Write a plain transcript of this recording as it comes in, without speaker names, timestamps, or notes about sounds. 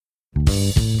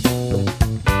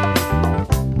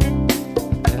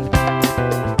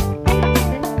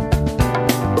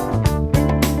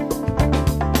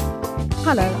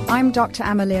I'm Dr.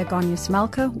 Amalia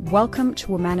Gonyas-Malka. Welcome to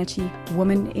Womanity,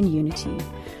 Woman in Unity,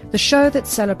 the show that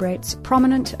celebrates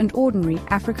prominent and ordinary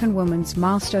African women's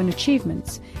milestone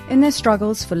achievements in their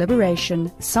struggles for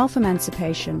liberation,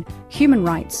 self-emancipation, human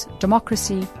rights,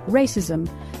 democracy, racism,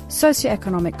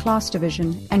 socioeconomic class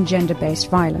division, and gender-based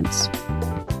violence.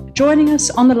 Joining us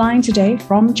on the line today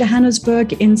from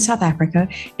Johannesburg in South Africa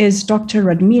is Dr.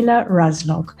 Radmila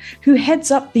Razlog, who heads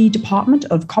up the Department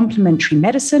of Complementary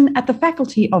Medicine at the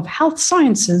Faculty of Health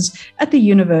Sciences at the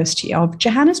University of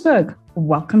Johannesburg.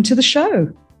 Welcome to the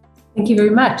show. Thank you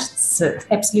very much. It's an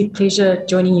absolute pleasure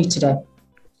joining you today.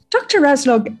 Dr.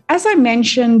 Razlog, as I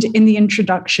mentioned in the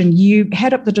introduction, you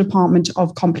head up the Department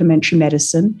of Complementary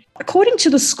Medicine. According to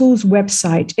the school's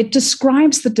website, it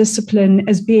describes the discipline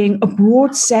as being a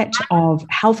broad set of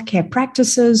healthcare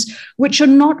practices which are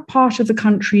not part of the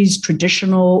country's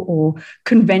traditional or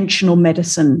conventional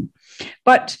medicine,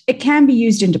 but it can be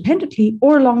used independently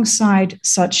or alongside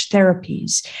such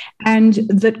therapies, and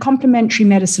that complementary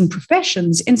medicine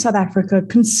professions in South Africa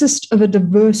consist of a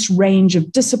diverse range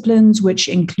of disciplines which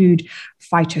include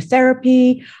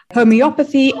phytotherapy,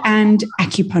 homeopathy, and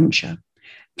acupuncture.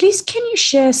 Please, can you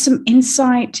share some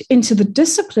insight into the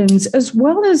disciplines as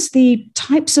well as the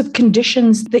types of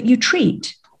conditions that you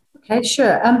treat? Okay,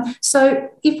 sure. So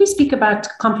if we speak about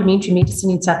complementary medicine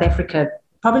in South Africa,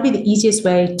 probably the easiest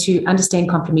way to understand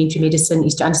complementary medicine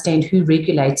is to understand who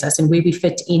regulates us and where we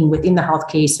fit in within the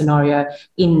healthcare scenario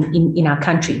in our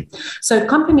country. So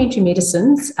complementary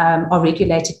medicines are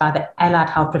regulated by the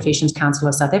Allied Health Professions Council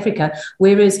of South Africa,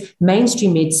 whereas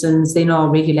mainstream medicines then are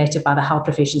regulated by the Health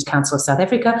Professions Council of South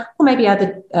Africa, or maybe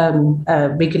other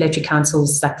regulatory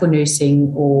councils like for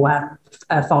nursing or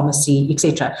pharmacy,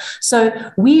 etc. So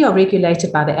we are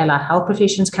regulated by the Allied Health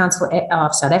Professions Council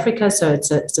of South Africa. So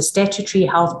it's a statutory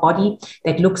health body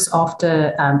that looks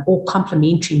after all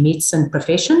complementary medicine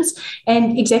professions.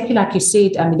 And exactly like you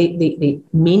said, I mean, there are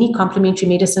many complementary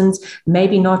medicines,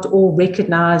 maybe not all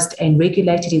recognized and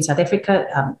regulated in South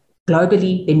Africa.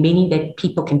 Globally, there are many that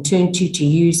people can turn to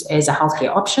use as a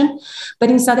healthcare option. But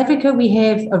in South Africa, we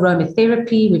have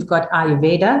aromatherapy, we've got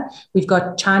Ayurveda, we've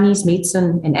got Chinese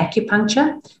medicine and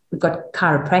acupuncture, we've got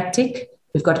chiropractic,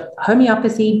 we've got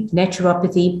homeopathy,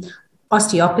 naturopathy,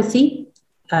 osteopathy,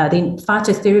 then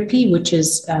phytotherapy, which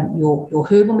is your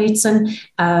herbal medicine,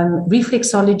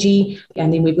 reflexology,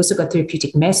 and then we've also got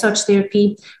therapeutic massage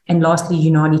therapy, and lastly,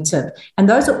 Unani Tip. And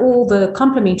those are all the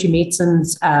complementary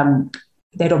medicines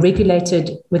that are regulated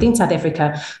within South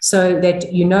Africa, so that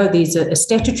there's a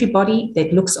statutory body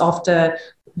that looks after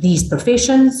these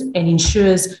professions and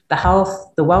ensures the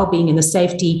health, the well-being and the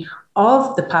safety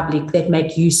of the public that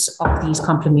make use of these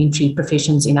complementary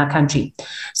professions in our country.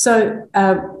 So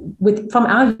from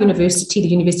our university, the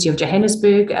University of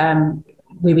Johannesburg,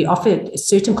 where we offer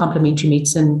certain complementary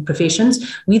medicine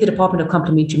professions, we, the Department of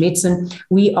Complementary Medicine,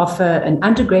 we offer an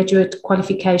undergraduate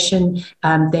qualification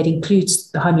that includes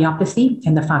the homeopathy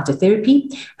and the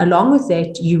phytotherapy. Along with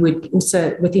that, you would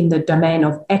also, within the domain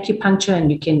of acupuncture,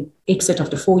 and you can exit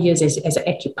after 4 years as an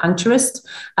acupuncturist.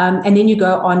 And then you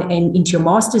go on and into your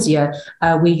master's year,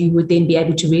 where you would then be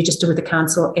able to register with the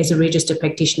council as a registered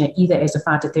practitioner, either as a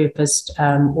phytotherapist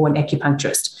or an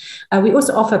acupuncturist. We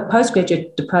also offer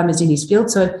postgraduate diplomas in this field.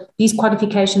 So these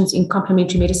qualifications in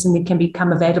complementary medicine, they can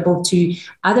become available to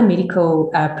other medical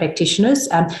practitioners.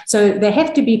 So they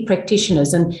have to be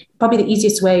practitioners. And probably the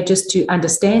easiest way just to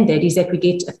understand that is that we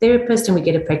get a therapist and we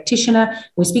get a practitioner.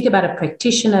 When we speak about a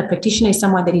practitioner is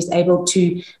someone that is able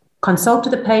to consult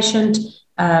with the patient,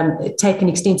 take an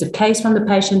extensive case from the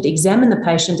patient, examine the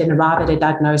patient and arrive at a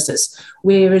diagnosis.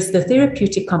 Whereas the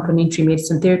therapeutic complementary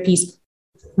medicine therapies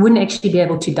wouldn't actually be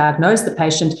able to diagnose the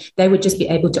patient. They would just be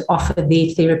able to offer their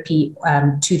therapy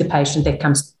to the patient that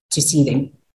comes to see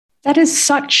them. That is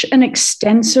such an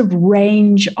extensive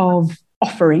range of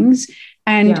offerings.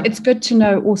 And it's good to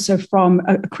know also from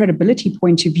a credibility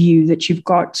point of view that you've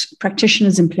got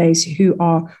practitioners in place who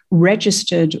are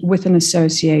registered with an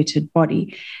associated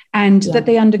body and that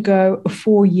they undergo a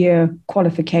 4-year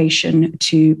qualification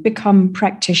to become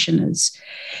practitioners.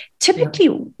 Typically,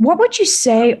 what would you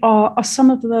say are some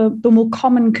of the more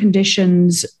common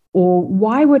conditions, or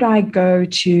why would I go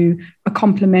to a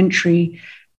complementary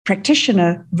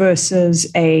practitioner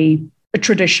versus a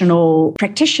traditional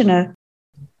practitioner?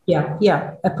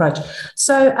 Approach.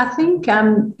 So I think,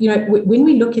 when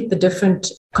we look at the different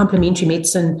complementary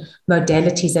medicine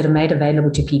modalities that are made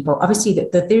available to people, obviously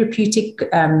the therapeutic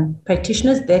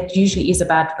practitioners, that usually is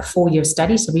about a 4-year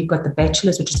study. So we've got the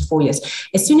bachelor's, which is 4 years.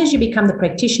 As soon as you become the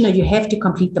practitioner, you have to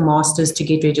complete the master's to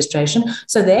get registration.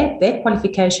 So that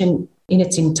qualification in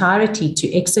its entirety to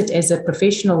exit as a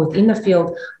professional within the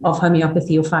field of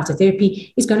homeopathy or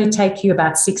phytotherapy is going to take you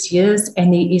about 6 years,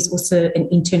 and there is also an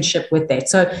internship with that.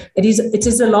 So it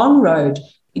is a long road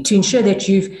to ensure that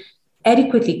you've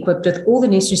adequately equipped with all the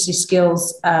necessary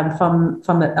skills from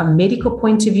a medical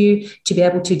point of view to be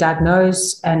able to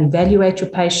diagnose and evaluate your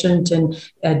patient and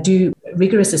do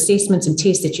rigorous assessments and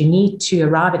tests that you need to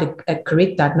arrive at a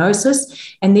correct diagnosis.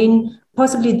 And then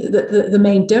possibly the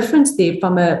main difference there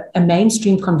from a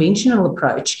mainstream conventional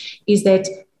approach is that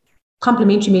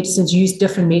complementary medicines use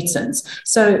different medicines.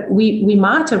 So we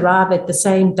might arrive at the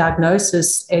same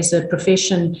diagnosis as a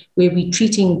profession where we're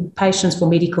treating patients for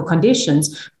medical conditions,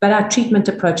 but our treatment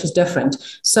approach is different.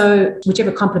 So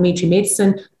whichever complementary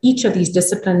medicine, each of these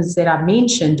disciplines that I've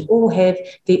mentioned all have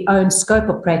their own scope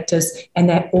of practice, and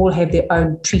they all have their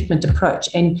own treatment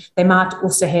approach. And they might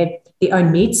also have their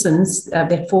own medicines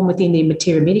that form within their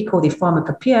materia medica, their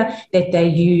pharmacopoeia, that they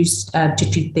use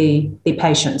to treat their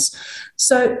patients.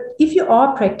 So if you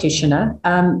are a practitioner,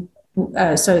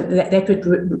 so that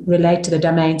would relate to the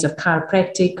domains of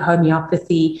chiropractic,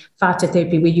 homeopathy,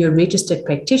 phytotherapy, where you're a registered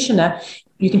practitioner,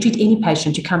 you can treat any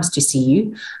patient who comes to see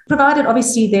you, provided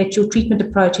obviously that your treatment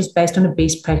approach is based on a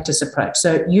best practice approach.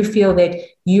 So you feel that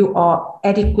you are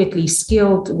adequately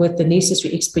skilled with the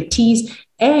necessary expertise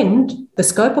and the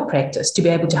scope of practice to be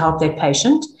able to help that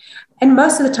patient. And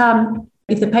most of the time,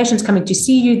 if the patient's coming to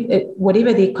see you,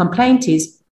 whatever their complaint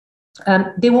is,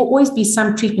 there will always be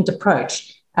some treatment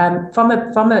approach from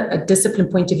a discipline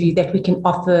point of view that we can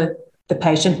offer the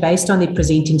patient based on their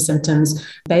presenting symptoms,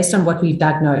 based on what we've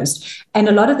diagnosed. And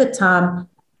a lot of the time,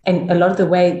 and a lot of the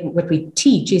way what we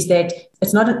teach is that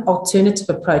it's not an alternative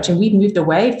approach. And we've moved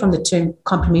away from the term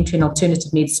complementary and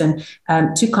alternative medicine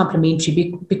to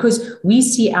complementary because we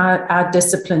see our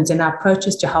disciplines and our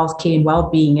approaches to healthcare and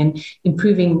well-being and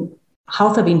improving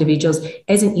health of individuals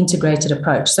as an integrated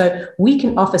approach. So we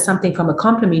can offer something from a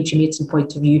complementary medicine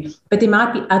point of view, but there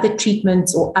might be other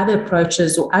treatments or other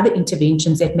approaches or other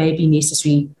interventions that may be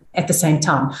necessary at the same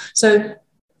time. So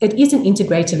it is an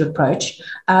integrated approach.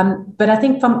 But I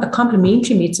think from a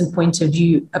complementary medicine point of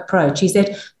view approach is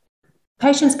that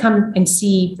patients come and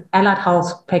see allied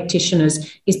health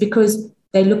practitioners is because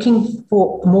they're looking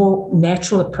for a more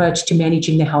natural approach to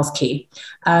managing their healthcare.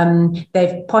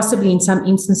 They've possibly, in some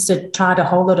instances, tried a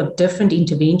whole lot of different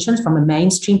interventions from a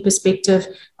mainstream perspective,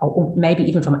 or maybe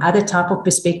even from other type of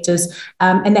perspectives,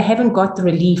 and they haven't got the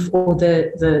relief or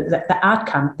the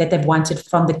outcome that they've wanted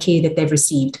from the care that they've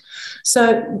received.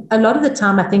 So a lot of the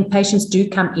time, I think patients do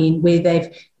come in where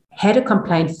they've had a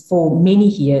complaint for many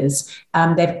years,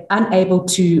 they're unable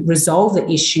to resolve the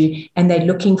issue, and they're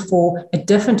looking for a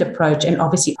different approach and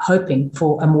obviously hoping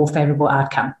for a more favorable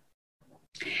outcome.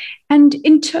 And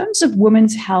in terms of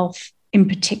women's health in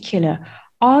particular,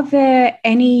 are there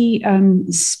any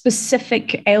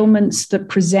specific ailments that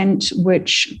present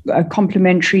which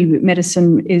complementary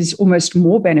medicine is almost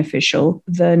more beneficial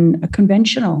than a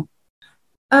conventional?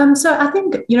 So I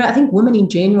think women in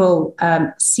general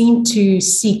seem to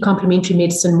see complementary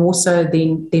medicine more so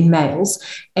than males.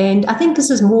 And I think this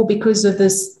is more because of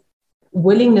this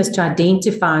willingness to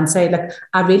identify and say, like,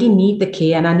 I really need the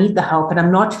care and I need the help and I'm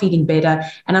not feeling better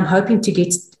and I'm hoping to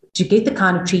get the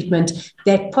kind of treatment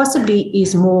that possibly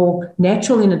is more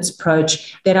natural in its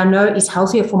approach, that I know is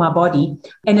healthier for my body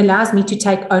and allows me to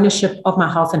take ownership of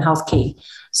my health and health care.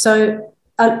 So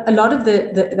a lot of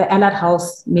the allied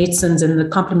health medicines and the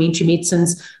complementary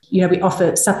medicines, we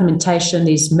offer supplementation,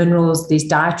 there's minerals, there's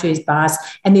dietary advice,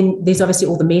 and then there's obviously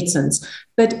all the medicines.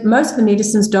 But most of the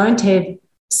medicines don't have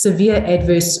severe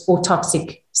adverse or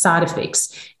toxic side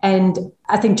effects. And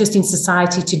I think just in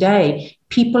society today,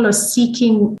 people are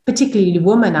seeking, particularly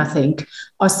women, I think,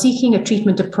 are seeking a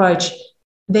treatment approach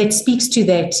that speaks to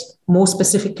that more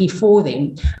specifically for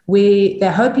them, where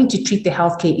they're hoping to treat their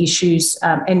healthcare issues,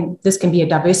 and this can be a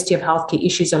diversity of healthcare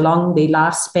issues along their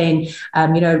lifespan,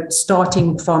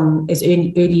 starting from as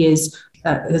early as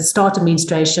the start of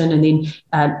menstruation and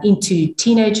then into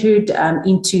teenagehood,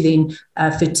 into then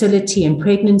fertility and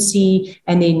pregnancy,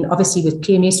 and then obviously with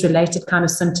PMS-related kind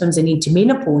of symptoms and into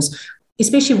menopause,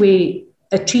 especially where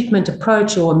a treatment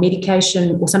approach or a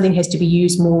medication or something has to be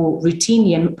used more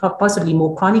routinely and possibly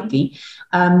more chronically,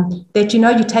 that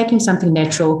you're taking something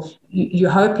natural, you're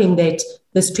hoping that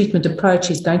this treatment approach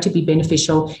is going to be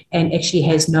beneficial and actually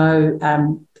has no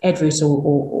adverse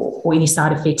or any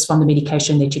side effects from the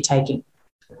medication that you're taking.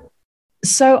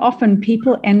 So often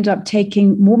people end up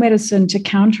taking more medicine to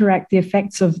counteract the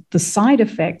effects of the side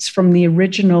effects from the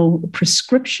original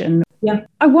prescription. Yeah.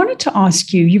 I wanted to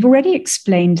ask you, you've already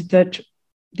explained that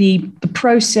the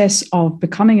process of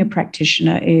becoming a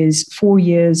practitioner is 4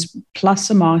 years plus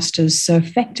a master's, so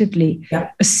effectively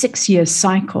a 6-year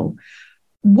cycle.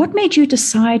 What made you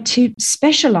decide to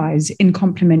specialize in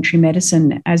complementary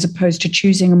medicine as opposed to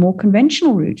choosing a more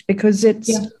conventional route? Because it's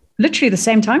literally the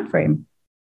same time frame.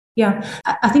 Yeah,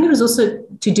 I think it was also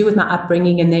to do with my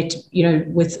upbringing and that,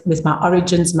 with my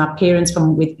origins, my parents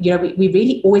we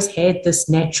really always had this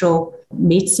natural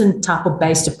medicine type of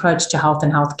based approach to health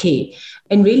and healthcare.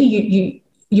 And really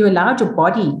you allowed your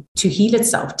body to heal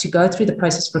itself, to go through the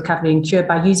process of recovery and cure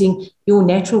by using your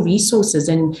natural resources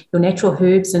and your natural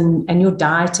herbs and your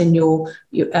diet and your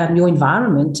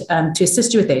environment to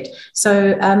assist you with that.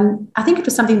 So I think it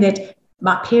was something that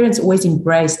my parents always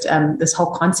embraced, this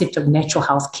whole concept of natural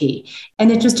health care.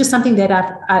 And it was just something that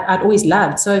I'd always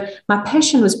loved. So my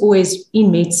passion was always in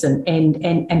medicine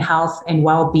and health and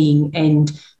well-being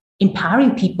and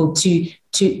empowering people to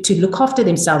look after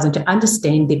themselves and to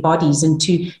understand their bodies and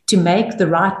to make the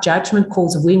right judgment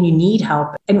calls of when you need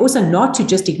help, and also not to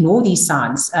just ignore these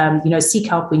signs, seek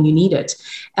help when you need it.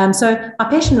 So my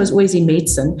passion was always in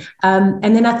medicine.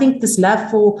 And then I think this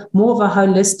love for more of a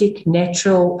holistic,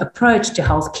 natural approach to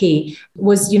healthcare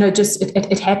was,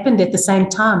 it happened at the same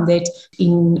time that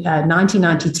in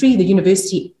 1993, the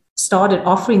university started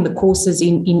offering the courses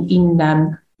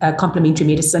in complementary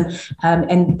medicine,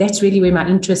 and that's really where my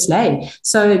interest lay.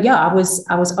 So I was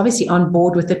obviously on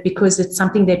board with it because it's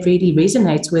something that really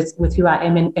resonates with who I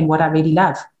am and what I really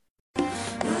love.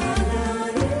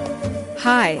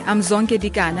 Hi, I'm Zonke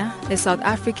Dikana, a South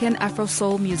African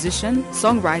Afro-soul musician,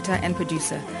 songwriter, and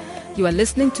producer. You are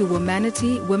listening to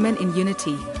Womanity, Women in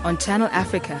Unity on Channel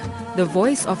Africa, the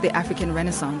voice of the African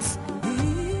Renaissance.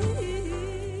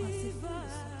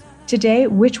 Today,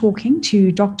 we're talking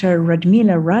to Dr.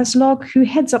 Radmila Razlog, who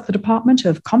heads up the Department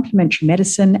of Complementary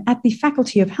Medicine at the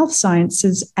Faculty of Health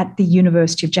Sciences at the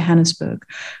University of Johannesburg.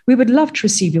 We would love to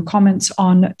receive your comments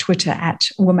on Twitter at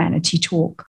Womanity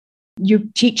Talk. You're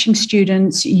teaching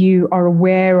students, you are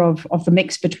aware of the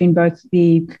mix between both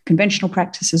the conventional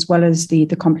practice as well as the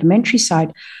complementary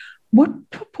side. What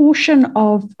proportion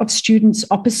of students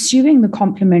are pursuing the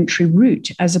complementary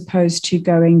route as opposed to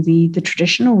going the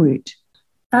traditional route?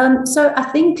 So I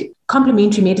think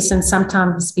complementary medicine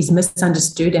sometimes is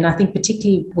misunderstood, and I think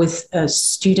particularly with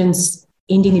students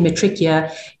ending the matric year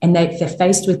and they're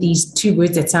faced with these two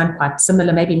words that sound quite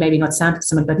similar, maybe not sound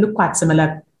similar, but look quite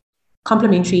similar,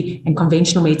 complementary and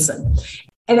conventional medicine.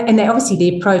 And they obviously,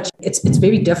 the approach, it's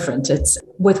very different. It's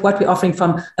with what we're offering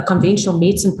from a conventional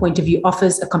medicine point of view,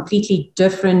 offers a completely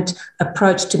different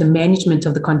approach to the management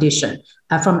of the condition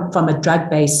from a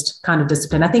drug-based kind of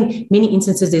discipline. I think many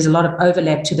instances there's a lot of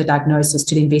overlap to the diagnosis,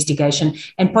 to the investigation,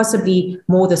 and possibly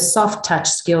more the soft touch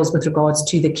skills with regards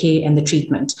to the care and the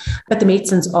treatment. But the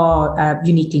medicines are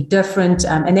uniquely different,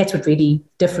 and that's what really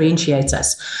differentiates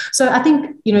us. So I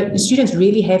think, the students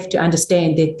really have to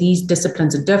understand that these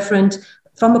disciplines are different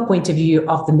from a point of view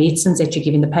of the medicines that you're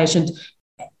giving the patient.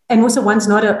 And also one's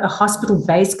not a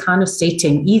hospital-based kind of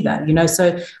setting either,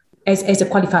 So as a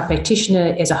qualified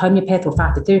practitioner, as a homeopath or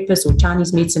phytotherapist or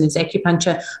Chinese medicine, as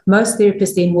acupuncture, most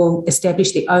therapists then will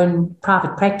establish their own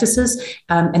private practices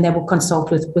and they will consult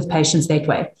with patients that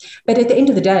way. But at the end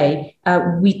of the day,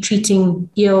 we're treating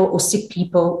ill or sick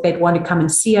people that want to come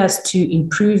and see us to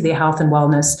improve their health and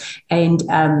wellness.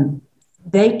 And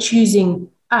they're choosing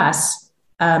us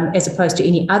as opposed to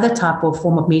any other type of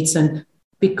form of medicine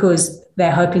because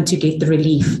they're hoping to get the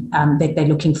relief that they're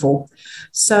looking for.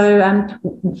 So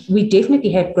we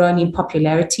definitely have grown in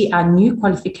popularity. Our new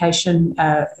qualification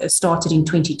started in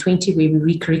 2020 where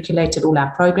we recurriculated all our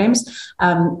programs.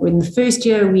 In the first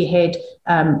year, we had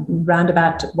around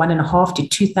about 1,500 to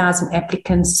 2,000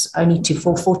 applicants only to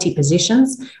fill 40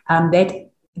 positions. That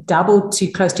doubled to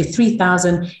close to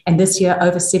 3,000, and this year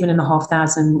over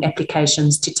 7,500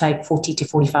 applications to take 40 to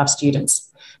 45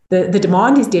 students. The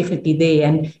demand is definitely there,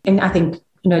 and I think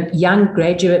young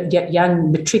graduate,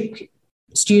 young matric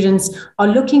students are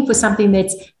looking for something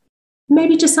that's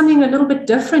maybe just something a little bit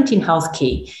different in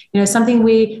healthcare. Something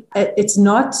where it's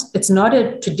not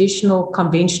a traditional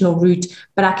conventional route,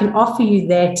 but I can offer you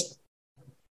that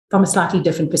from a slightly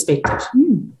different perspective.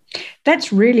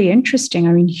 That's really interesting.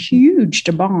 I mean, huge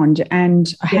demand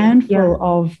and a handful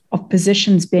of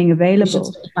positions being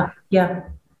available. Yeah.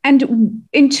 And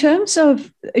in terms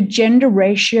of gender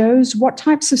ratios, what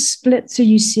types of splits are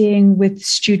you seeing with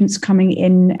students coming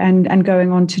in and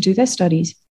going on to do their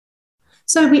studies?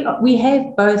 So we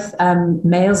have both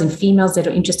males and females that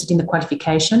are interested in the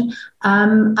qualification.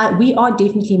 We are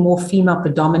definitely more female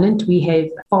predominant. We have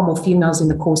far more females in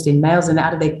the course than males, and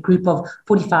out of that group of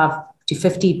 45 to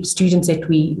 50 students that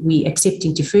we accept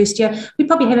into first year, we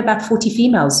probably have about 40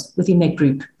 females within that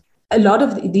group. A lot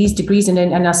of these degrees, and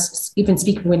us even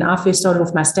speaking when I first started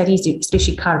off my studies,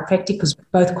 especially chiropractic, because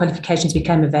both qualifications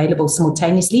became available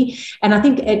simultaneously. And I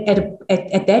think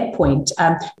at that point,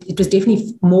 it was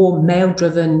definitely more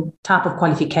male-driven type of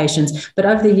qualifications. But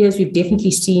over the years, we've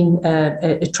definitely seen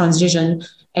a transition.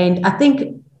 And I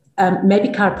think maybe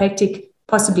chiropractic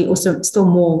possibly also still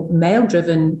more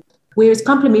male-driven, whereas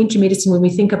complementary medicine, when we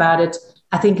think about it,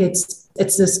 I think it's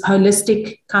this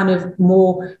holistic kind of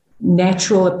more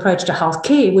natural approach to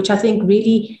healthcare, which I think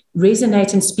really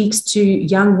resonates and speaks to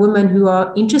young women who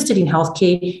are interested in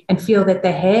healthcare and feel that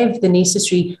they have the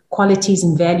necessary qualities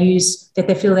and values that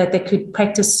they feel that they could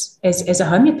practice as a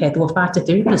homeopath or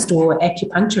phytotherapist or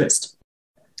acupuncturist.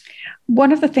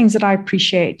 One of the things that I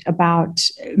appreciate about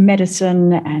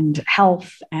medicine and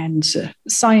health and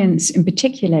science in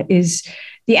particular is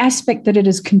the aspect that it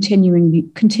is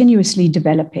continuously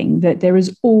developing, that there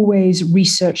is always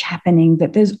research happening,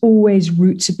 that there's always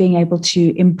routes of being able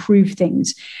to improve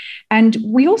things. And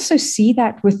we also see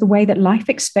that with the way that life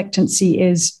expectancy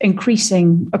is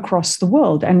increasing across the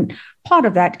world. And part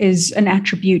of that is an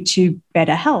attribute to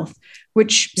better health,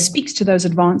 which speaks to those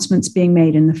advancements being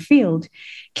made in the field.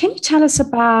 Can you tell us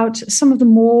about some of the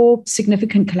more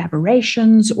significant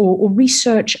collaborations or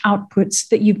research outputs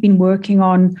that you've been working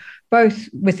on, both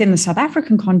within the South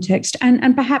African context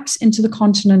and perhaps into the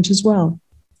continent as well?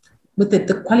 With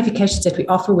the qualifications that we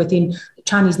offer within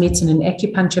Chinese medicine and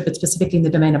acupuncture, but specifically in the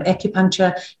domain of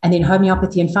acupuncture, and then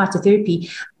homeopathy and phytotherapy,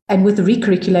 and with the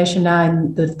recurriculation now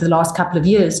in the last couple of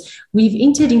years, we've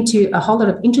entered into a whole lot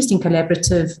of interesting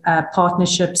collaborative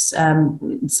partnerships,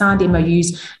 signed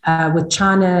MOUs with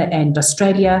China and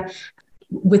Australia.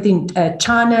 Within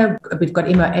China, we've got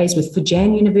MOAs with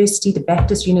Fujian University, the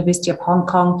Baptist University of Hong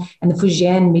Kong, and the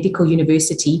Fujian Medical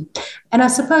University. And I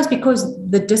suppose because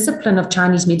the discipline of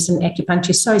Chinese medicine and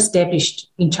acupuncture is so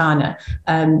established in China,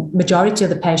 majority of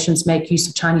the patients make use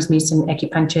of Chinese medicine and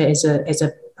acupuncture as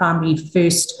a primary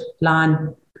first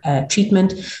line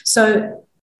treatment. So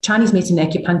Chinese medicine,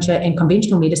 acupuncture, and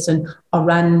conventional medicine are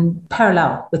run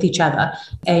parallel with each other.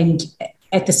 And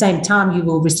at the same time, you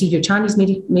will receive your Chinese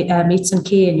medicine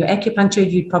care and your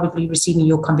acupuncture, you'd probably be receiving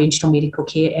your conventional medical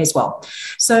care as well.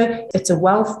 So it's a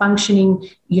well-functioning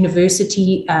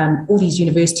university, all these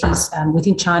universities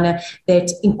within China that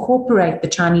incorporate the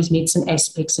Chinese medicine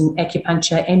aspects in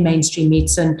acupuncture and mainstream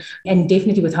medicine, and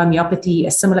definitely with homeopathy,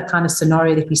 a similar kind of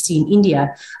scenario that we see in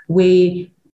India, where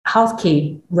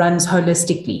healthcare runs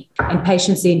holistically and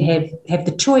patients then have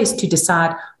the choice to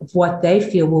decide what they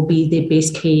feel will be their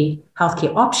best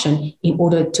healthcare option in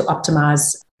order to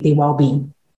optimize their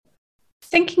well-being.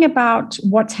 Thinking about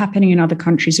what's happening in other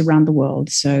countries around the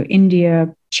world, so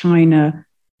India, China,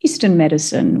 Eastern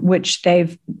medicine, which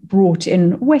they've brought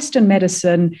in Western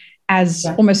medicine as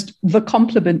almost the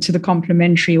complement to the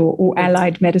complementary or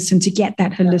allied medicine to get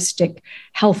that holistic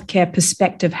healthcare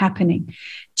perspective happening.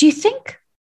 Do you think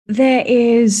there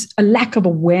is a lack of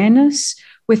awareness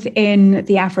within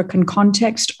the African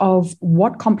context of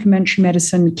what complementary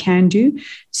medicine can do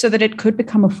so that it could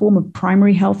become a form of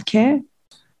primary healthcare?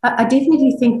 I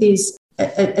definitely think there's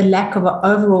a lack of an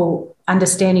overall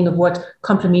understanding of what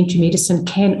complementary medicine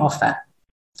can offer.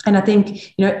 And I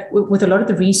think, with a lot of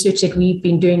the research that we've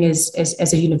been doing as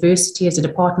a university, as a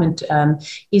department,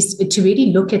 is to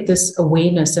really look at this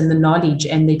awareness and the knowledge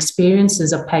and the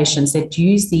experiences of patients that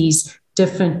use these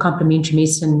different complementary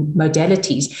medicine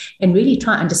modalities and really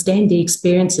try to understand their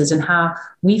experiences and how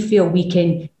we feel we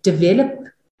can develop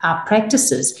our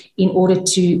practices in order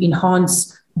to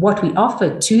enhance what we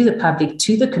offer to the public,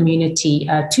 to the community,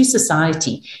 to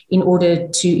society, in order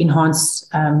to enhance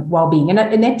well-being.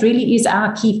 And that really is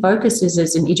our key focus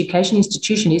as an education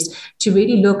institution, is to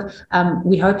really look,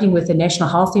 we're hoping with the National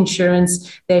Health Insurance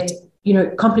that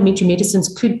complementary medicines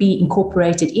could be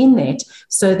incorporated in that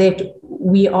so that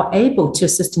we are able to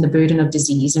assist in the burden of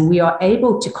disease and we are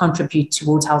able to contribute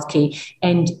towards healthcare,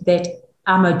 and that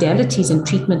our modalities and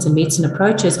treatments and medicine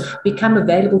approaches become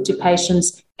available to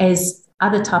patients as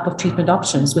other type of treatment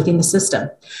options within the system.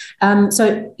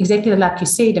 So exactly like you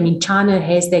said, China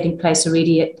has that in place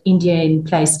already, India in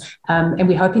place, and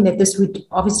we're hoping that this would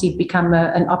obviously become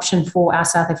an option for our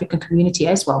South African community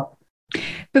as well.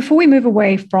 Before we move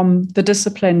away from the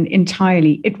discipline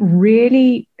entirely, it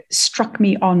really struck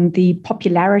me on the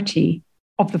popularity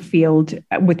of the field,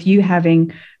 with you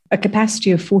having a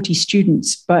capacity of 40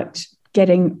 students, but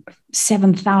getting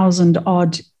 7,000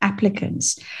 odd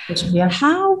applicants. Yeah.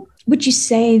 How would you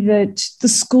say that the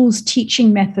school's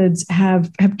teaching methods have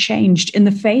changed in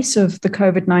the face of the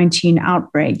COVID-19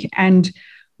 outbreak? And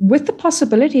with the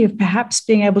possibility of perhaps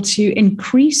being able to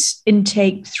increase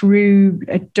intake through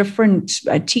different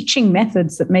teaching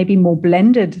methods that may be more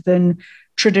blended than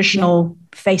traditional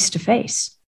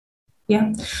face-to-face.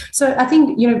 Yeah. So I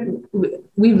think,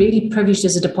 we're really privileged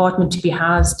as a department to be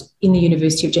housed in the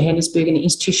University of Johannesburg, an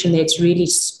institution that's really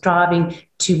striving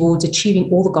towards achieving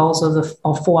all the goals of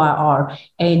 4IR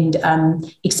and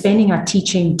expanding our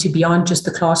teaching to beyond just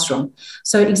the classroom.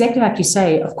 So exactly like you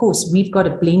say, of course, we've got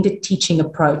a blended teaching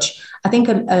approach. I think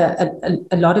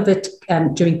a lot of it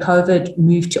during COVID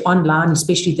moved to online,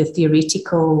 especially the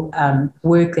theoretical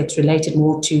work that's related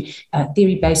more to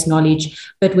theory-based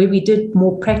knowledge. But where we did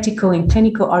more practical and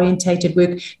clinical orientated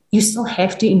work, you still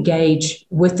have to engage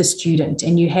with the student,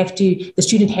 and the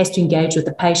student has to engage with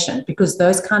the patient, because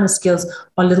those kind of skills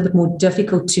are a little bit more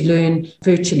difficult to learn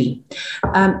virtually.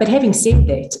 But having said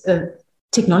that,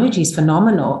 technology is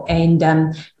phenomenal, and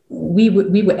we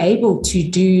were able to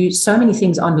do so many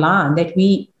things online that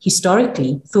we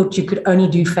historically thought you could only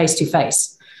do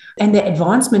face-to-face. And the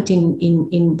advancement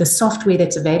in the software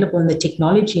that's available and the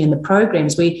technology and the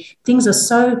programs where things are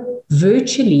so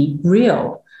virtually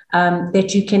real,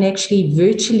 that you can actually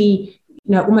virtually,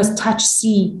 almost touch,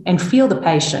 see, and feel the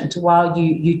patient while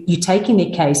you're taking their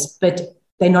case, but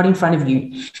they're not in front of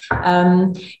you.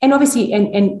 And obviously,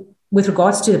 and with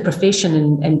regards to the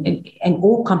profession and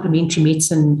all complementary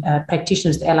medicine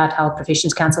practitioners, the Allied Health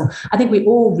Professions Council, I think we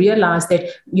all realize that,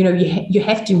 you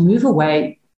have to move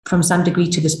away from some degree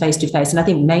to this face-to-face. And I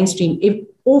think mainstream,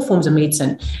 all forms of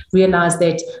medicine, realize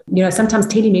that, sometimes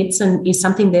telemedicine is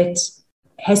something that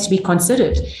has to be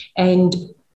considered. And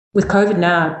with COVID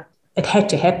now, it had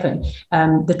to happen.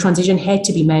 The transition had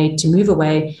to be made to move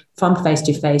away from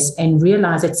face-to-face and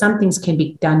realize that some things can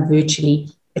be done virtually.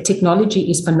 The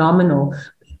technology is phenomenal,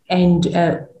 and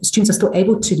students are still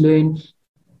able to learn,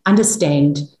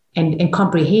 understand, and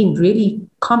comprehend really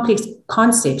complex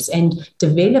concepts and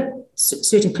develop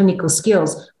certain clinical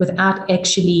skills without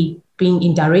actually being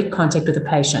in direct contact with the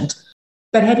patient.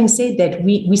 But having said that,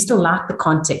 we still like the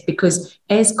contact, because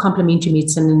as complementary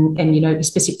medicine and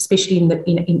especially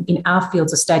in our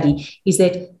fields of study, is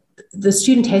that the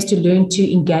student has to learn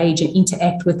to engage and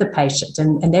interact with the patient,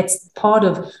 and that's part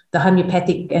of the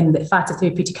homeopathic and the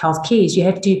phytotherapeutic healthcare. Is you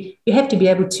have to be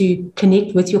able to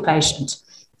connect with your patient,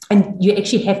 and you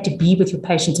actually have to be with your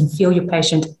patient and feel your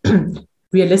patient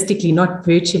realistically, not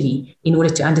virtually, in order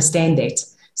to understand that.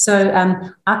 So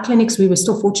our clinics, we were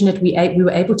still fortunate. We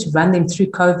were able to run them through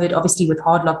COVID. Obviously, with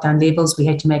hard lockdown levels, we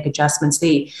had to make adjustments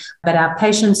there. But our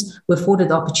patients were afforded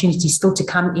the opportunity still to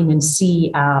come in and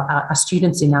see our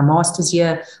students in our master's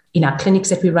year, in our clinics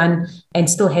that we run, and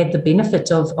still have the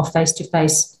benefit of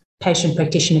face-to-face patient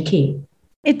practitioner care.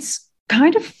 It's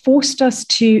kind of forced us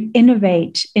to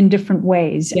innovate in different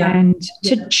ways and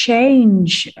to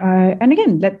change. And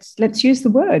again, let's use the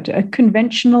word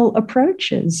conventional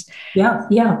approaches.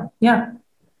 Yeah,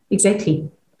 exactly.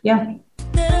 Yeah.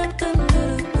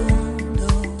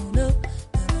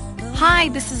 Hi,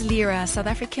 this is Lyra, South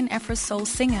African Afro Soul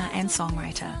singer and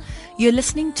songwriter. You're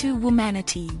listening to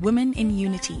Womanity, Women in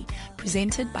Unity,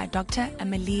 presented by Dr.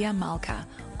 Amelia Malka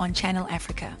on Channel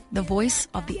Africa, the voice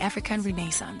of the African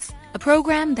Renaissance, a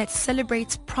program that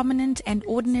celebrates prominent and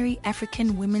ordinary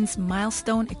African women's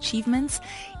milestone achievements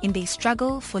in their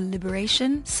struggle for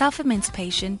liberation,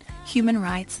 self-emancipation, human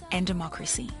rights, and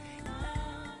democracy.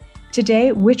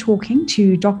 Today, we're talking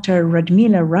to Dr.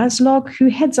 Radmila Razlog, who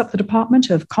heads up the Department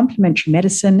of Complementary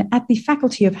Medicine at the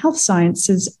Faculty of Health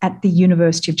Sciences at the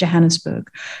University of Johannesburg.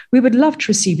 We would love to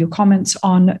receive your comments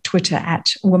on Twitter at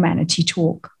Womanity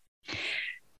Talk.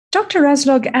 Dr.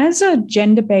 Razlog, as a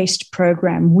gender-based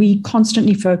program, we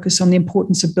constantly focus on the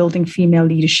importance of building female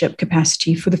leadership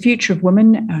capacity for the future of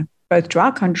women, both to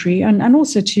our country and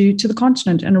also to the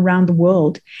continent and around the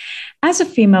world. As a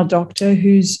female doctor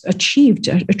who's achieved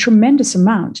a tremendous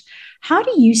amount, how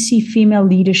do you see female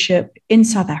leadership in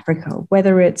South Africa,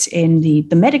 whether it's in the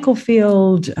medical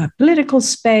field, political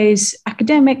space,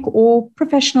 academic or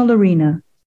professional arena?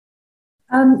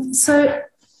 So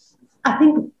I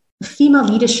think female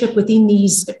leadership within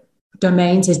these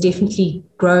domains has definitely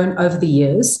grown over the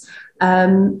years.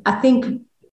 I think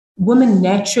women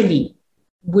naturally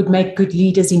would make good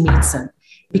leaders in medicine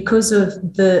because of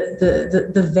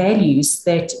the values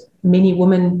that many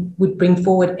women would bring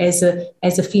forward as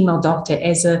a female doctor,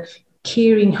 as a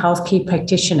caring healthcare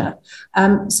practitioner.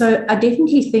 So I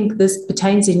definitely think this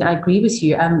pertains in, I agree with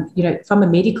you, from a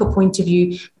medical point of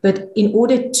view, but in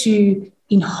order to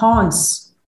enhance,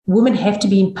 women have to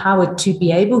be empowered to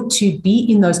be able to be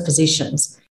in those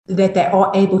positions, that they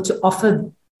are able to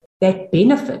offer that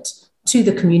benefit to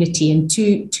the community and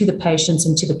to the patients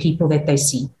and to the people that they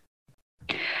see.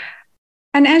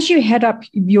 And as you head up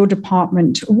your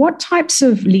department, what types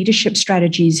of leadership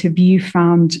strategies have you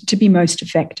found to be most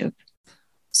effective?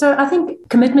 So I think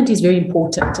commitment is very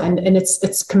important, and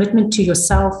it's commitment to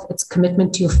yourself, it's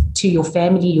commitment to your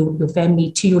family, your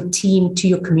family, to your team, to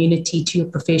your community, to your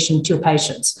profession, to your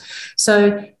patients.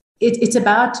 So it's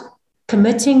about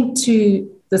committing to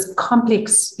this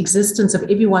complex existence of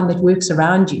everyone that works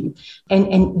around you,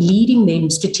 and leading them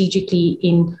strategically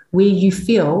in where you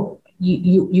feel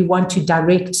you want to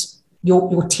direct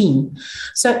your team.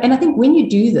 So, and I think when you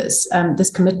do this, this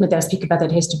commitment that I speak about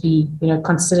that has to be,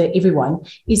 consider everyone,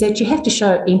 is that you have to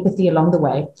show empathy along the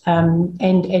way,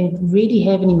 and really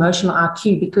have an emotional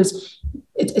IQ, because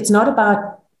it's not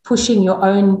about pushing your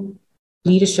own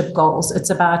leadership goals.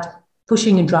 It's about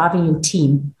pushing and driving your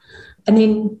team. And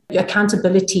then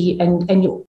accountability and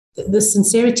the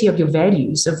sincerity of your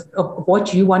values, of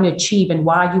what you want to achieve and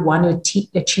why you want to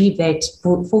achieve that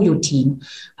for your team,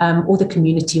 or the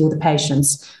community or the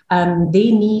patients, their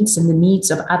needs and the needs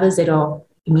of others that are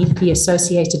immediately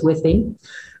associated with them.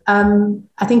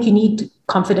 I think you need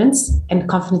confidence, and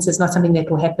confidence is not something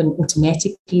that will happen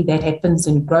automatically. That happens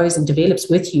and grows and develops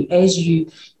with you as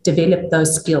you develop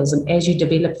those skills, and as you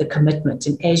develop the commitment,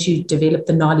 and as you develop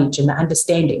the knowledge and the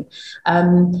understanding,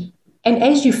 and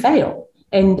as you fail.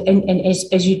 And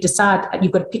as you decide,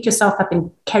 you've got to pick yourself up and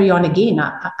carry on again.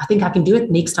 I think I can do it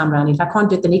next time around. If I can't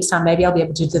do it the next time, maybe I'll be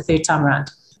able to do it the third time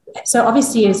around. So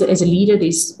obviously, as a leader,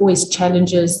 there's always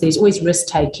challenges. There's always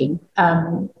risk-taking.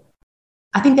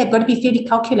 I think they've got to be fairly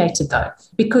calculated, though,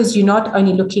 because you're not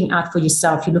only looking out for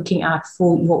yourself, you're looking out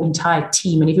for your entire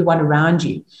team and everyone around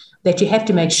you, that you have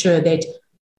to make sure that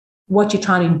what you're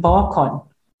trying to embark on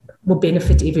will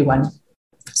benefit everyone.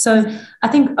 So I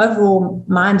think overall,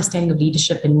 my understanding of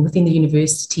leadership and within the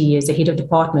university as a head of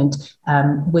department,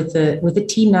 with a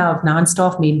team now of 9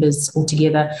 staff members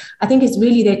altogether, I think it's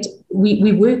really that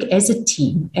we work as a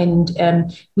team, and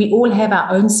we all have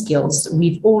our own skills.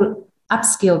 We've all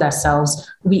upskilled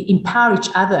ourselves. We empower each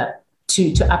other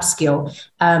to upskill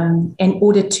in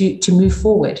order to move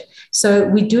forward. So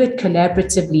we do it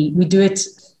collaboratively. We do it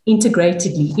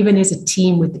integratedly, even as a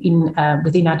team within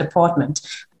our department.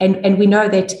 And we know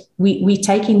that we're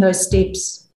taking those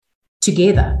steps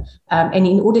together. And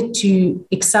in order to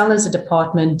excel as a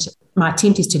department, my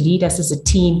attempt is to lead us as a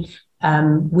team,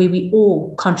 where we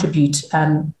all contribute,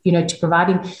 to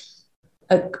providing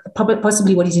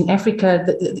possibly what is in Africa,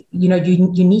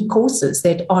 unique courses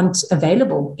that aren't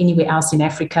available anywhere else in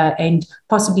Africa, and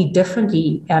possibly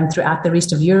differently throughout the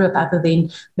rest of Europe, other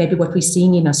than maybe what we're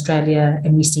seeing in Australia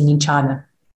and we're seeing in China.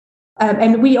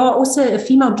 And we are also a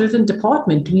female-driven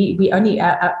department. We only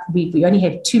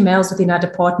have 2 males within our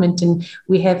department, and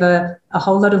we have a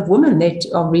whole lot of women that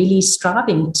are really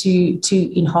striving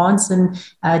to enhance and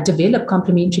develop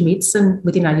complementary medicine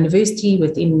within our university,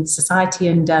 within society,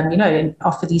 and and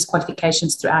offer these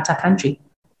qualifications throughout our country.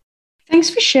 Thanks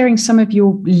for sharing some of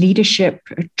your leadership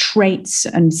traits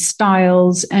and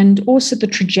styles, and also the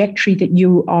trajectory that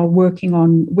you are working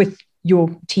on with your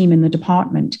team in the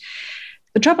department.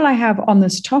 The trouble I have on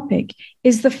this topic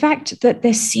is the fact that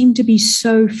there seem to be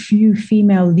so few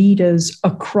female leaders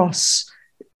across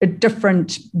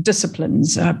different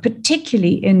disciplines,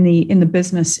 particularly in the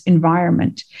business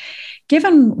environment.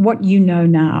 Given what you know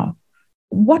now,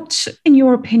 what, in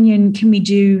your opinion, can we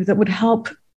do that would help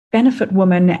benefit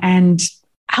women and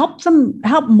help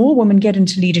more women get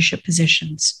into leadership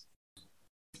positions?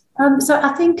 So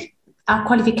I think our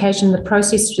qualification, the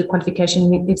process to the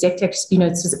qualification, exactly, it's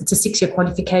a 6-year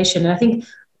qualification. And I think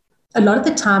a lot of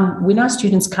the time when our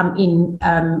students come in,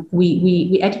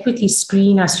 we adequately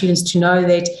screen our students to know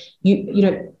that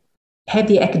you have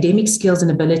the academic skills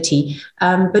and ability,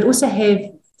 but also have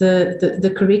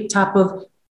the correct type of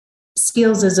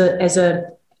skills as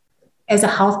a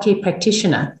healthcare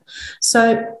practitioner.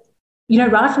 So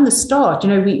right from the start,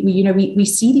 we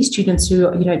see these students who,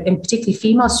 and particularly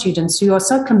female students who are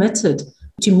so committed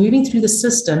to moving through the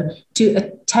system, to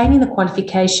attaining the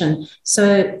qualification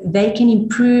so they can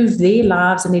improve their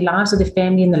lives and the lives of their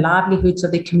family and the livelihoods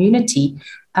of their community,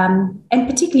 and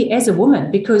particularly as a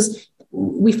woman, because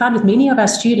we find with many of our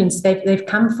students, they've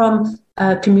come from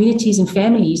communities and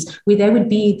families where they would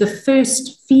be the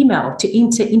first female to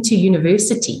enter into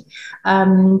university.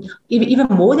 Even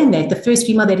more than that, the first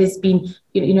female that has been,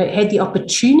 had the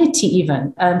opportunity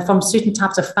even from certain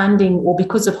types of funding or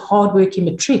because of hard work in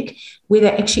matric, where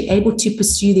they're actually able to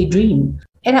pursue their dream.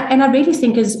 And I really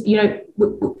think as,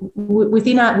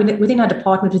 within our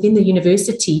department, within the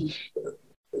university,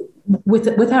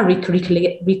 with our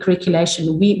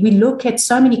recurriculation, we look at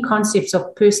so many concepts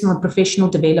of personal and professional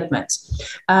development.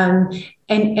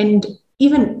 And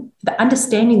even the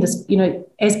understanding this,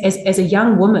 as a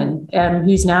young woman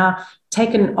who's now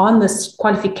taken on this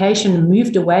qualification and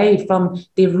moved away from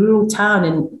their rural town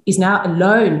and is now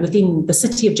alone within the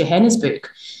city of Johannesburg,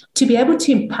 to be able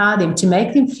to empower them, to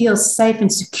make them feel safe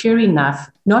and secure enough,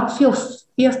 not feel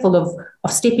fearful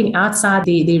of stepping outside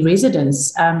their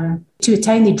residence to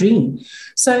attain their dream.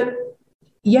 So,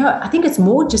 I think it's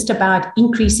more just about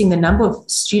increasing the number of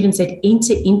students that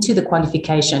enter into the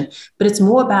qualification, but it's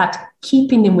more about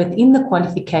keeping them within the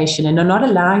qualification and not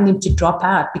allowing them to drop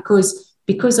out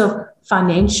because of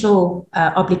financial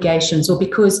obligations, or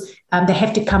because they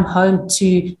have to come home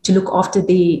to look after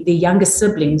the younger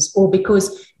siblings, or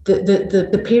because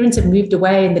the parents have moved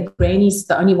away and the granny's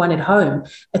the only one at home.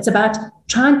 It's about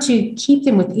trying to keep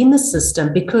them within the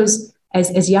system, because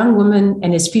as young women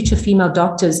and as future female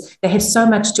doctors, they have so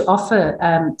much to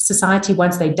offer society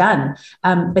once they're done,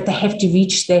 but they have to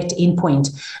reach that endpoint.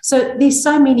 So there's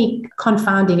so many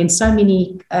confounding and so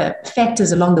many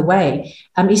factors along the way,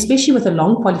 especially with a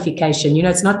long qualification.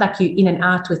 It's not like you're in and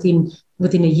out within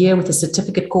a year with a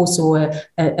certificate course or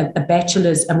a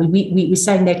bachelor's. I mean, we're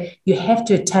saying that you have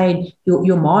to attain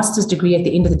your master's degree at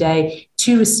the end of the day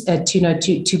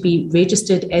to be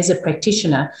registered as a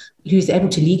practitioner who's able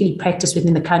to legally practice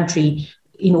within the country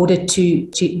in order to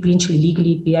eventually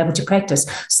legally be able to practice.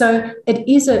 So it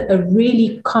is a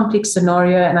really complex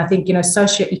scenario. And I think,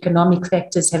 socioeconomic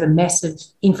factors have a massive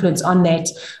influence on that.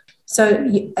 So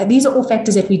these are all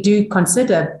factors that we do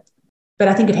consider, but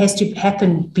I think it has to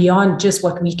happen beyond just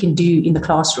what we can do in the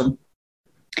classroom.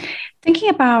 Thinking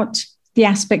about the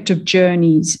aspect of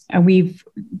journeys, and we've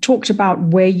talked about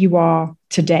where you are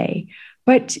today,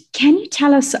 but can you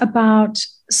tell us about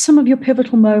some of your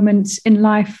pivotal moments in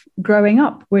life growing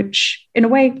up, which in a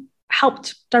way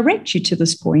helped direct you to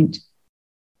this point?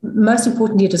 Most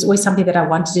importantly, it was always something that I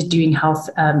wanted to do in health.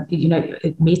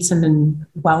 Medicine and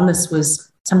wellness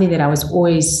was something that I was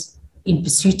always in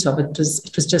pursuit of. It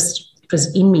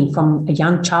was in me from a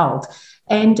young child.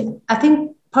 And I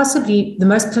think possibly the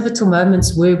most pivotal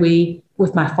moments were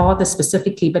with my father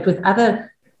specifically, but with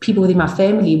other people within my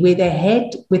family, where they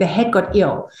had got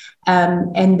ill,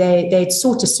 and they had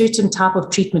sought a certain type of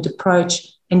treatment approach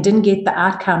and didn't get the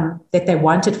outcome that they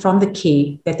wanted from the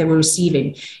care that they were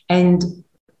receiving. And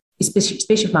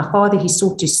especially with my father, he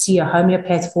sought to see a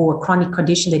homeopath for a chronic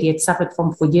condition that he had suffered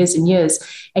from for years and years.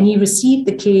 And he received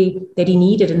the care that he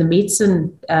needed and the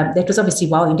medicine that was obviously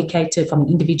well indicated from an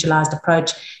individualized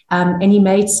approach. And he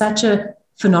made such a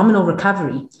phenomenal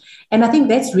recovery. And I think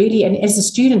that's really, and as a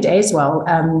student as well,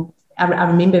 I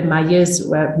remember my years,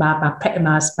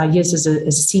 my years as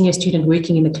a senior student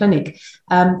working in the clinic.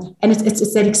 And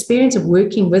it's that experience of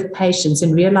working with patients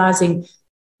and realizing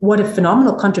what a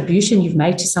phenomenal contribution you've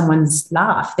made to someone's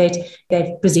life, that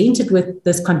they've presented with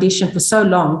this condition for so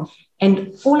long.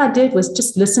 And all I did was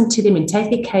just listen to them and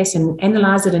take their case and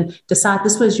analyze it and decide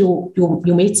this was your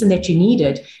medicine that you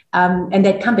needed. And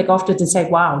they'd come back afterwards and say,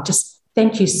 wow, just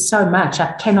thank you so much.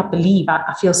 I cannot believe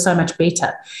I feel so much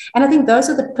better. And I think those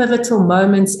are the pivotal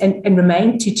moments and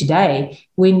remain to today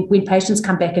when patients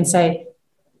come back and say,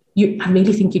 I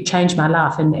really think you changed my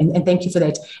life, and thank you for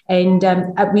that. And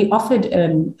we offered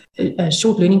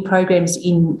short learning programs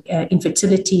in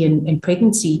infertility and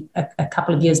pregnancy a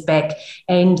couple of years back.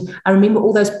 And I remember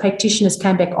all those practitioners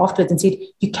came back afterwards and said,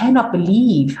 you cannot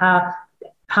believe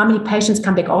how many patients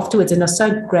come back afterwards and are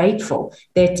so grateful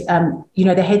that,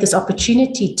 they had this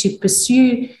opportunity to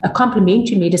pursue a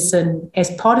complementary medicine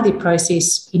as part of their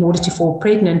process in order to fall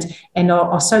pregnant, and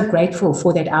are so grateful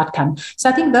for that outcome. So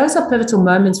I think those are pivotal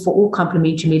moments for all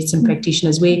complementary medicine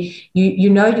practitioners, where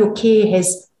your care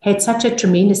has had such a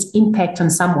tremendous impact on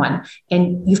someone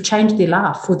and you've changed their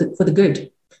life for the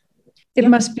good. It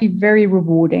must be very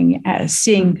rewarding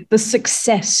seeing the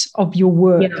success of your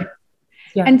work.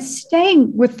 Yeah. And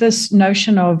staying with this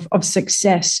notion of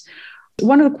success,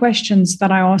 one of the questions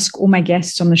that I ask all my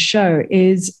guests on the show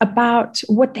is about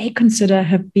what they consider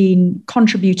have been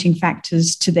contributing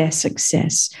factors to their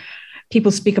success.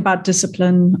 People speak about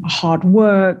discipline, hard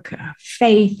work,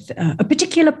 faith, a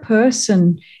particular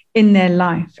person in their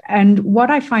life. And what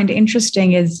I find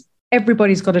interesting is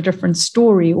everybody's got a different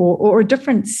story or a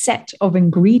different set of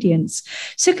ingredients.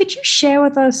 So could you share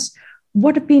with us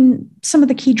what have been some of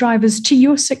the key drivers to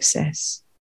your success?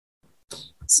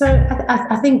 So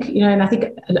I think, and I think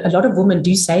a lot of women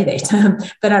do say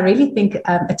that, but I really think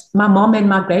my mom and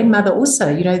my grandmother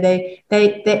also, they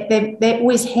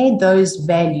always had those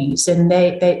values, and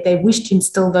they wished to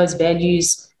instill those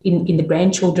values in the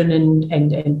grandchildren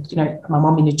and my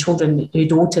mom and her children, her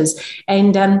daughters.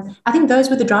 And I think those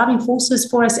were the driving forces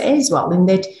for us as well, in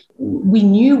that we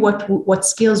knew what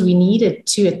skills we needed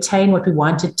to attain what we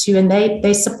wanted to, and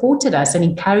they supported us and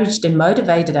encouraged and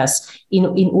motivated us in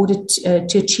order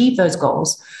to achieve those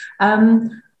goals.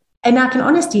 And I can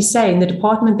honestly say, in the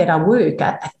department that I work,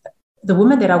 the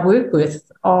women that I work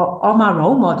with are my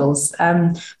role models,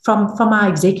 from our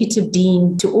executive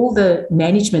dean to all the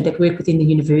management that work within the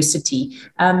university,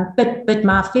 but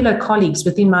my fellow colleagues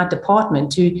within my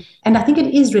department and I think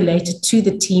it is related to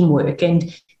the teamwork,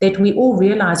 and that we all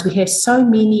realize we have so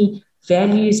many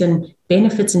values and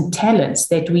benefits and talents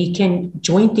that we can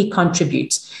jointly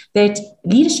contribute, that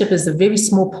leadership is a very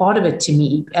small part of it to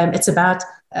me. It's about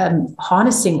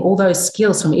harnessing all those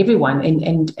skills from everyone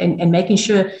and making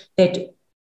sure that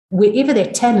wherever their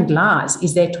talent lies,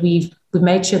 is that we've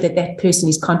made sure that person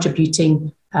is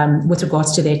contributing with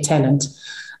regards to their talent.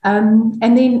 And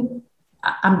then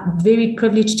I'm very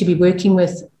privileged to be working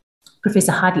with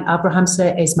Professor Heidi Abrahamse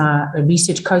as my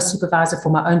research co-supervisor for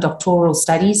my own doctoral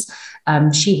studies.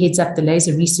 She heads up the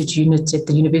laser research unit at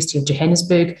the University of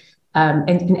Johannesburg. And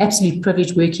an absolute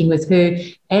privilege working with her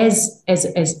as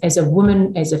a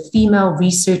woman, as a female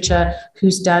researcher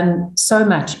who's done so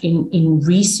much in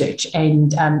research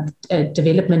and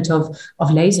development of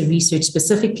laser research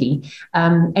specifically.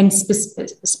 And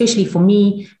especially for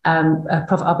me,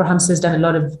 Prof. Abrahamse has done a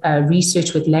lot of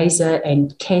research with laser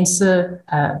and cancer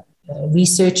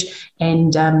research,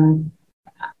 and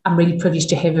I'm really privileged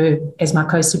to have her as my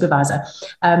co-supervisor.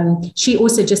 She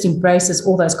also just embraces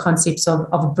all those concepts of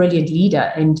a brilliant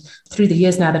leader. And through the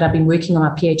years now that I've been working on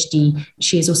my PhD,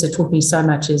 she has also taught me so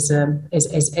much as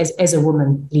a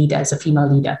woman leader, as a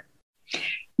female leader.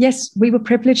 Yes, we were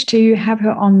privileged to have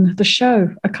her on the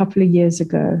show a couple of years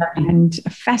ago, and a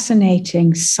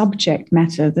fascinating subject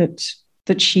matter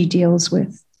that she deals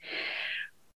with.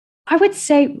 I would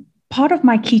say part of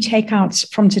my key takeouts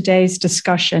from today's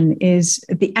discussion is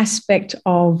the aspect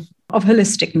of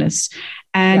holisticness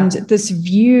and this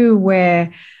view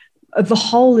where the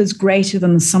whole is greater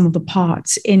than the sum of the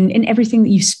parts in everything that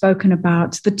you've spoken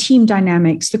about, the team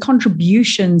dynamics, the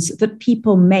contributions that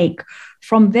people make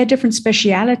from their different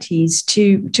specialities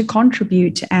to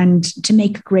contribute and to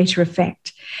make a greater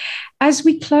effect. As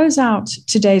we close out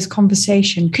today's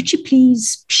conversation, could you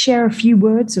please share a few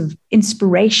words of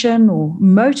inspiration or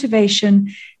motivation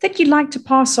that you'd like to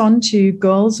pass on to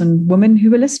girls and women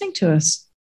who are listening to us?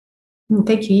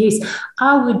 Thank you. Yes,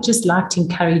 I would just like to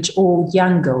encourage all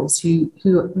young girls who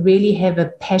really have a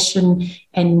passion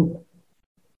and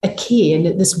a care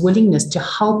and this willingness to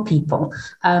help people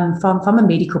from a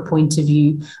medical point of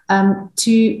view,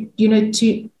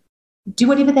 to do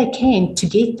whatever they can to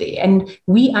get there. And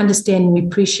we understand and we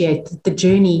appreciate that the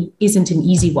journey isn't an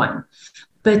easy one,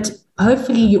 but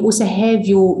hopefully you also have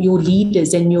your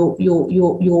leaders and your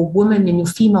women and your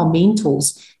female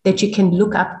mentors that you can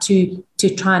look up to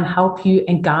try and help you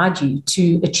and guide you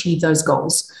to achieve those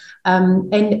goals.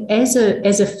 And as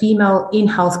a female in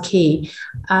healthcare,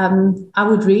 I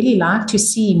would really like to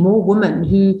see more women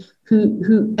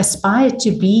who aspire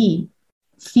to be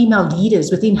female leaders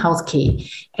within healthcare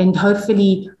and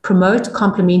hopefully promote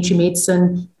complementary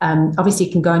medicine. Obviously,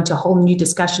 it can go into a whole new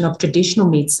discussion of traditional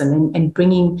medicine and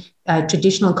bringing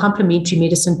traditional and complementary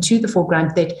medicine to the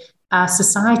foreground, that our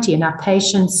society and our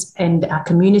patients and our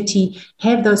community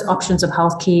have those options of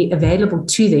healthcare available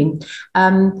to them.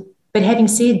 But having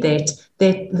said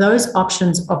that those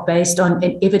options are based on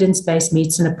an evidence-based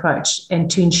medicine approach, and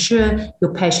to ensure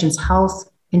your patient's health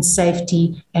and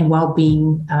safety and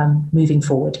well-being moving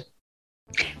forward.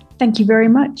 Thank you very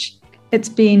much. It's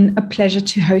been a pleasure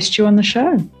to host you on the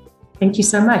show. Thank you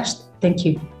so much. Thank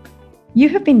you. You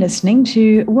have been listening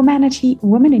to Womanity,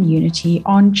 Women in Unity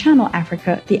on Channel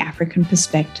Africa, The African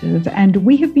Perspective. And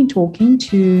we have been talking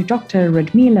to Dr.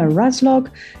 Radmila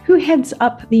Razlog, who heads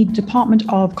up the Department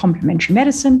of Complementary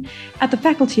Medicine at the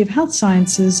Faculty of Health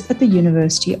Sciences at the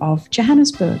University of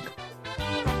Johannesburg.